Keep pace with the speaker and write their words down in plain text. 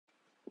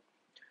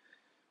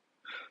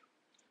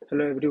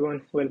Hello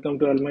everyone, welcome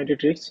to Almighty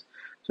Tricks.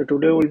 So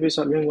today we'll be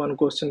solving one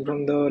question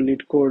from the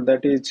LeetCode,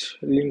 that is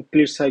linked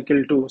list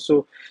cycle 2.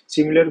 So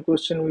similar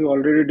question we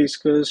already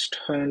discussed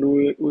and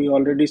we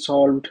already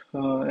solved,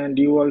 and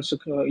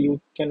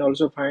you can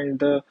also find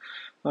the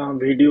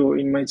video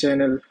in my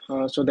channel.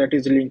 So that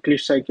is linked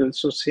list cycle.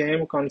 So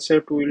same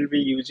concept we will be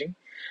using,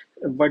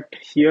 but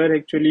here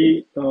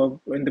actually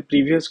in the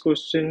previous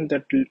question,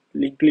 that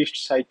linked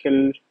list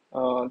cycle,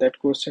 that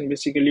question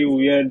basically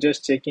we are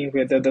just checking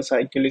whether the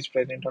cycle is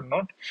present or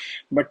not,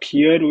 but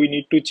here we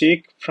need to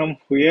check from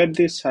where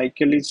this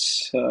cycle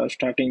is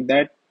starting,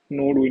 that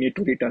node we need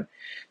to return.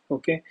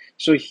 Okay,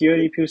 so here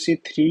if you see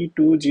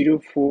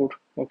 3204,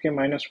 okay,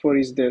 -4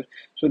 is there,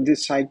 so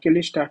this cycle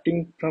is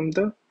starting from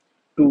the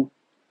 2.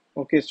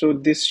 Okay, so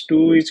this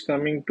 2 is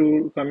coming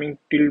till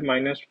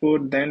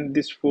 -4, then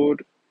this 4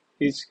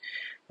 is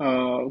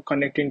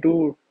connecting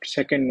to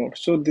second node.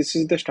 So this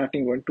is the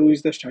starting point. 2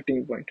 is the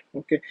starting point.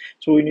 Okay,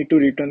 so we need to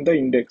return the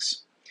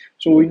index.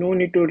 So we don't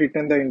need to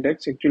return the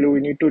index. Actually, we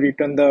need to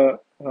return the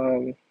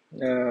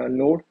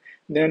node.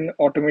 Then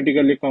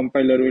automatically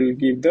compiler will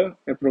give the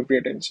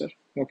appropriate answer.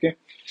 Okay,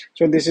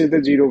 so this is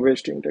the zero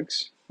based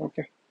index.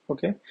 Okay,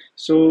 okay.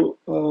 So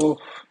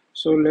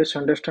let's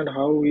understand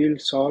how we'll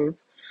solve.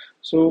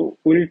 So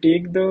we'll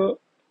take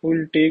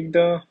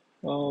the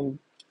um,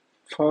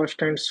 fast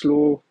and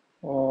slow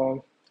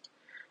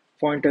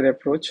pointer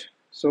approach.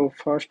 So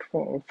first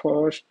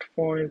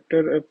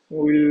pointer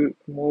will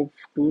move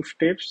 2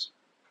 steps,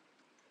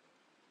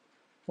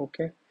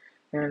 okay,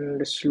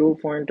 and slow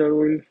pointer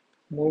will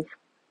move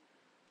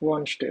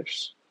 1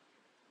 steps,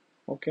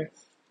 okay.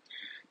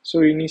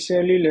 So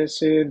initially, let's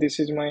say this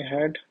is my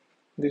head,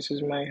 this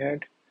is my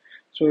head.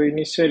 So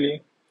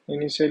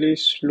initially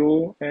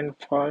slow and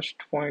fast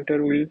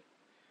pointer will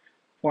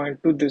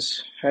point to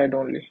this head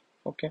only,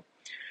 okay.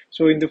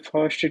 So in the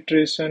first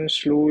iteration,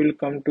 slow will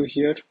come to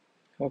here,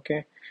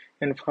 okay,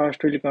 and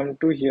fast will come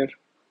to here,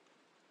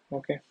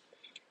 okay.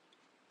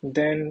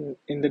 Then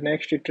in the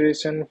next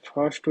iteration,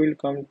 fast will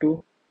come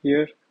to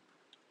here,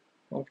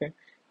 okay,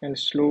 and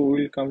slow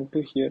will come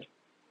to here,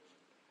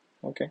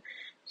 okay.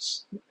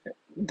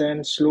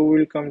 Then slow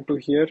will come to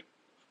here,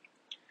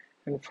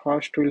 and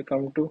fast will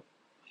come to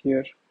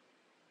here,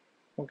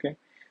 okay.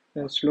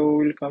 Then slow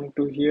will come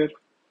to here,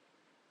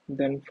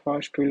 then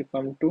fast will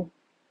come to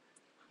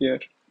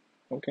here,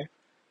 okay.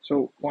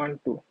 So 1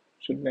 2,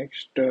 so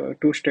next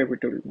 2 step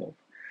it will move.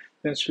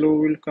 Then slow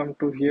will come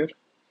to here,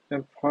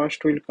 then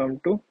fast will come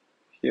to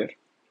here,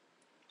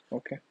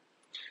 okay.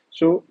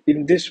 So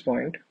in this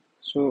point,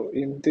 so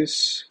in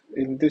this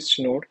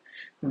node,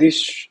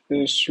 this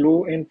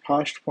slow and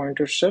fast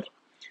pointers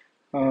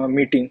are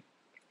meeting,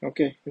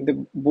 okay. The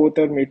both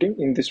are meeting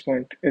in this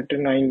point at a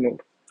 9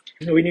 node.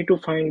 We need to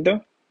find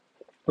the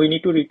we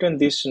need to return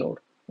this node,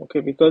 okay,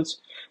 because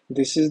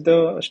this is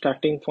the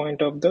starting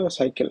point of the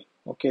cycle,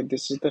 okay.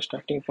 This is the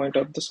starting point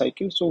of the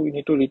cycle, so we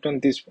need to return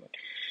this one.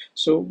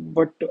 So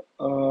but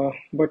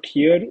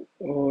here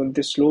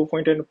the slow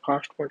pointer and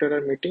fast pointer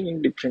are meeting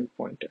in different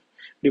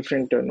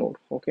node,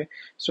 okay.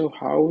 So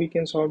how we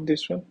can solve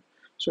this one?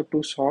 So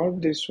to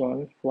solve this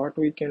one, what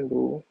we can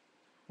do,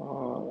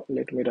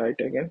 let me write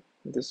again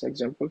this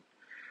example.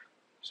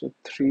 So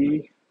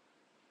 3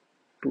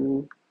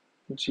 2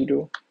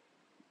 0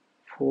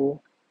 4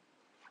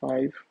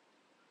 5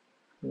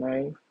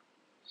 9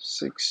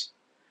 6,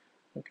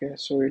 okay.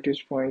 So it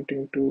is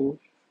pointing to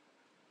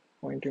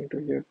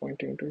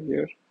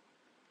here,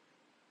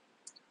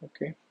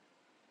 okay.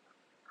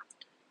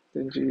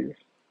 Then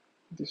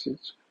this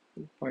is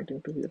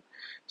pointing to here.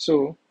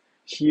 So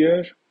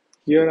here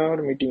our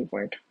meeting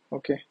point,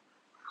 okay.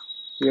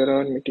 Here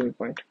our meeting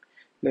point.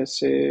 Let's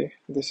say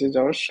this is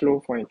our slow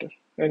pointer.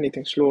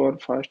 Anything slow or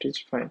fast is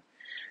fine.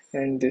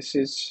 And this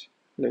is,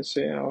 let's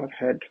say, our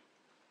head,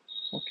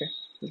 okay.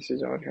 This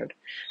is our head.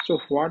 So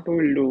what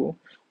we'll do,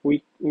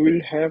 we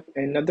will have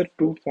another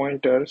 2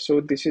 pointers. So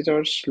this is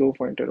our slow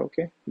pointer,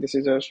 okay. This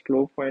is our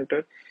slow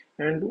pointer,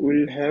 and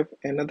we'll have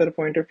another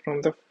pointer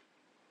from the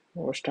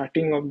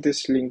starting of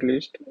this linked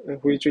list,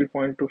 which will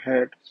point to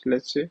head,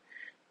 let's say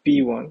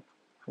P1,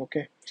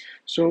 okay.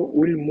 So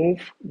we'll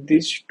move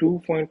these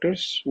 2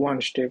 pointers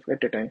 1 step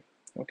at a time,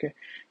 okay.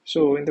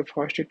 So in the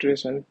first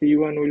iteration,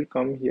 P1 will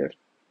come here,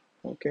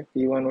 okay.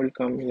 P1 will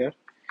come here,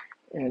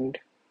 and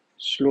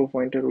slow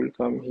pointer will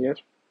come here.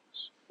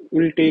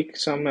 We'll take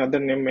some other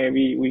name,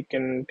 maybe we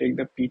can take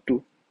the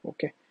P2,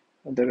 okay.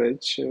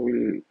 Otherwise it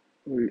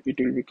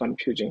will be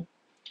confusing.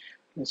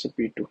 That's a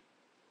P2,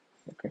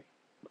 okay.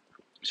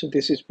 So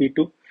this is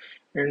P2,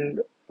 and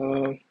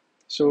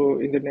so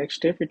in the next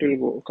step it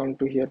will come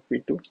to here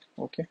P2,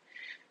 okay.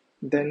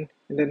 Then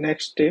in the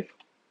next step,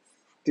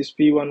 this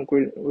P1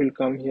 will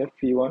come here,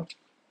 P1,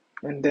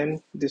 and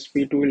then this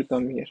P2 will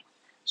come here.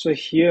 So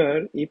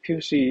here if you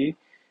see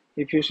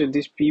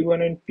this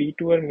P1 and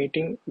P2 are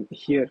meeting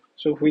here,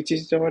 so which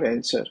is our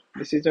answer?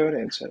 This is our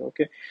answer,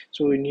 okay.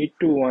 So we need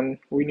to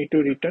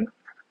return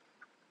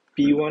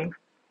P1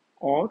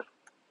 or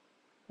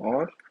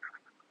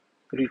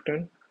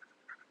return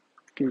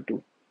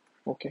P2,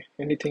 okay.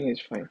 Anything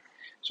is fine.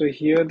 So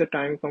here the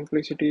time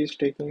complexity is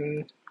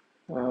taking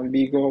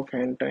big of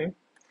n time,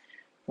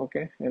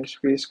 okay, and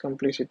space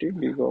complexity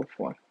big of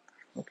 1.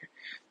 Okay.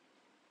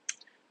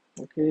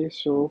 Okay,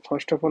 so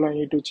first of all I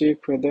need to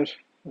check whether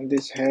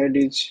this head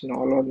is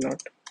null or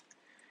not.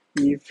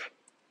 If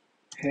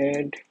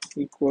head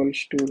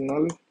equals to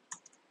null,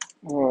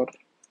 or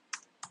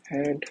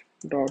head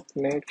dot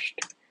next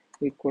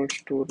equals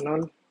to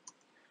null,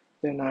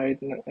 then I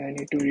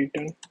need to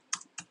return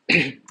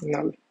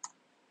null.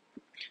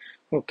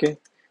 Okay,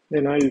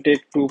 then I'll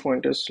take two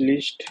pointers,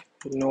 list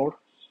node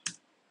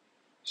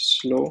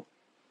slow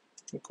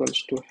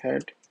equals to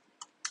head,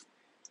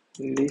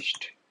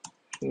 list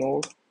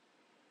node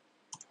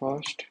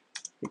fast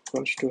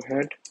equals to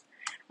head.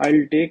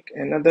 I'll take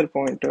another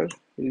pointer,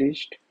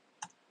 list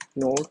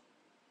node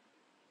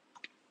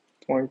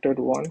pointer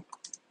 1,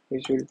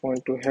 which will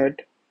point to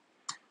head.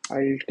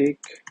 I'll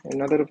take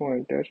another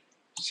pointer,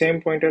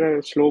 same pointer,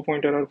 a slow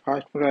pointer or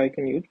fast pointer I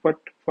can use, but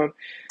for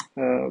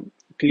uh,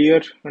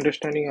 clear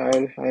understanding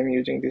I'm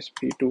using this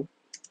p2,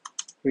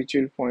 which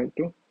will point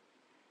to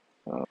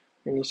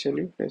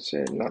initially let's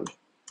say null.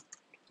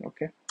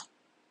 Okay,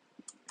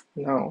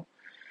 now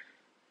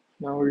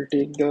we'll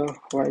take the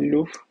while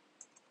loop.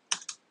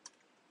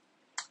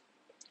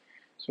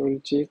 So we'll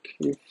check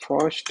if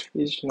first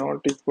is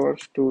not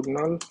equals to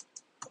null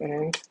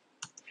and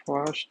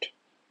first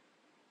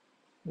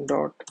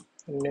dot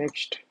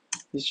next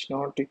is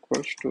not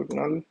equals to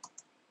null.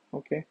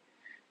 Okay,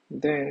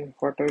 then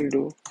what I'll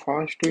do,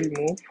 first will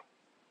move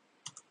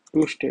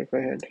two step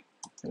ahead,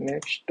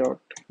 next dot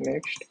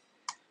next,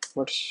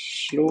 but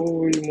slow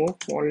will move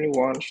only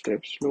one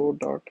step, slow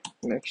dot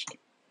next.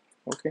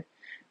 Okay,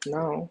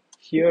 now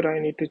here I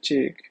need to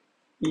check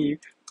if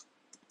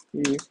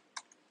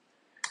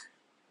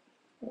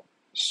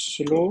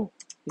slow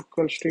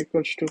equals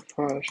to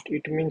fast.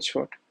 It means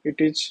what? It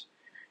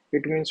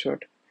means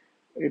what?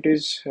 It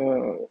is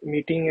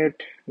meeting at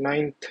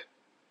ninth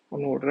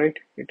node, right?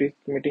 It is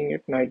meeting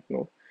at ninth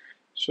node.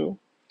 So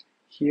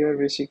here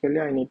basically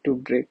I need to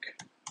break.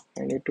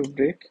 And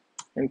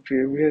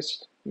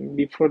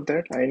before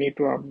that I need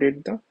to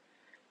update the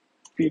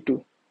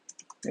p2.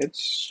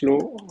 It's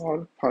slow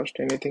or fast,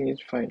 anything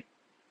is fine.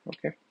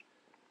 Okay,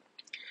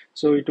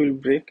 so it will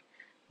break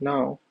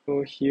now.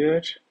 So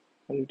here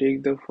I'll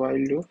take the while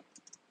loop.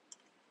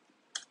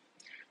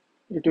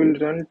 It will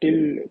run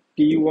till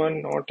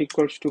p1 not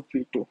equals to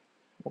p2.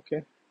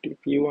 Okay,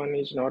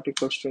 p1 is not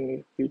equals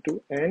to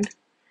p2 and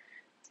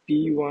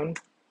p1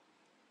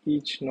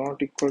 is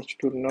not equals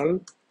to null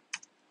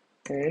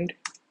and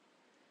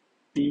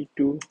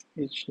p2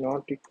 is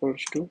not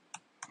equals to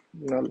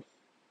null.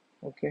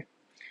 Okay,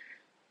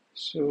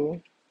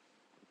 so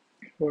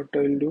what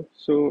I'll do,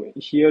 so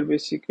here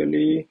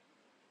basically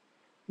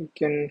we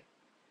can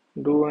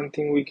do one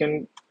thing, we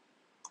can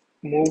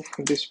move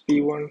this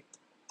p1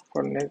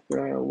 for next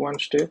one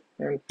step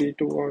and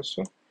p2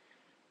 also,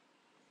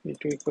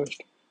 p2 equals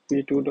to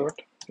p2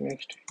 dot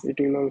next, it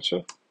will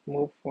also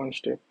move one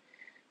step,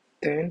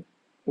 then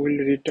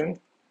we'll return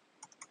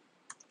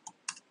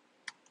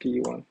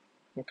p1.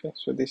 Okay,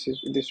 so this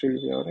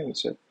will be our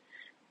answer.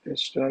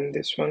 Let's run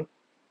this one.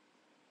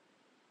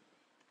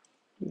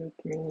 Let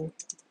me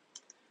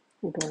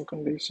put one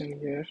condition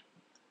here.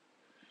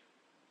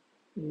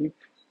 If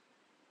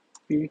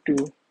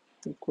p2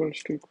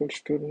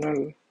 equals to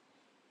null,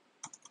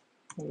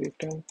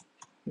 return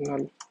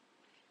null.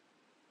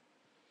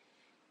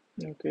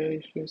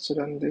 Okay, let's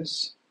run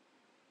this.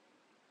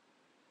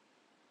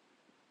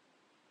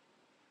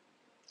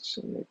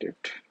 Submit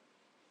it.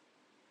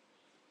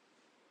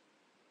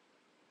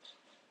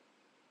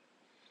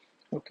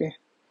 Okay,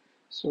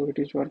 so it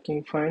is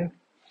working fine.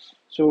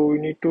 So we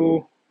need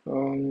to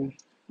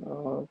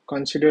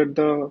consider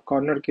the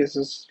corner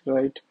cases,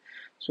 right?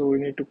 So we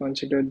need to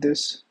consider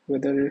this,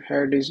 whether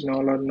head is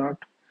null or not.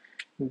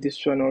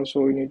 This one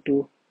also we need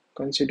to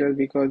consider,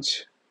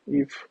 because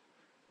if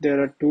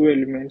there are two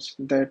elements,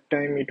 that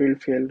time it will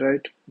fail,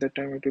 right? That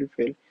time it will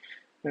fail.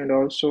 And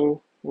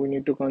also we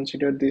need to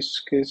consider this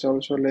case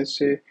also, let's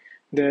say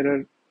there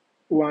are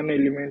one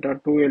element or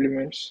two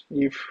elements,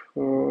 if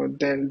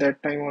then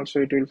that time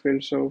also it will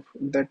fail, so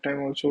that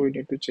time also we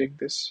need to check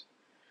this.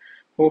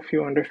 Hope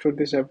you understood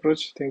this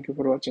approach. Thank you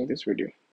for watching this video.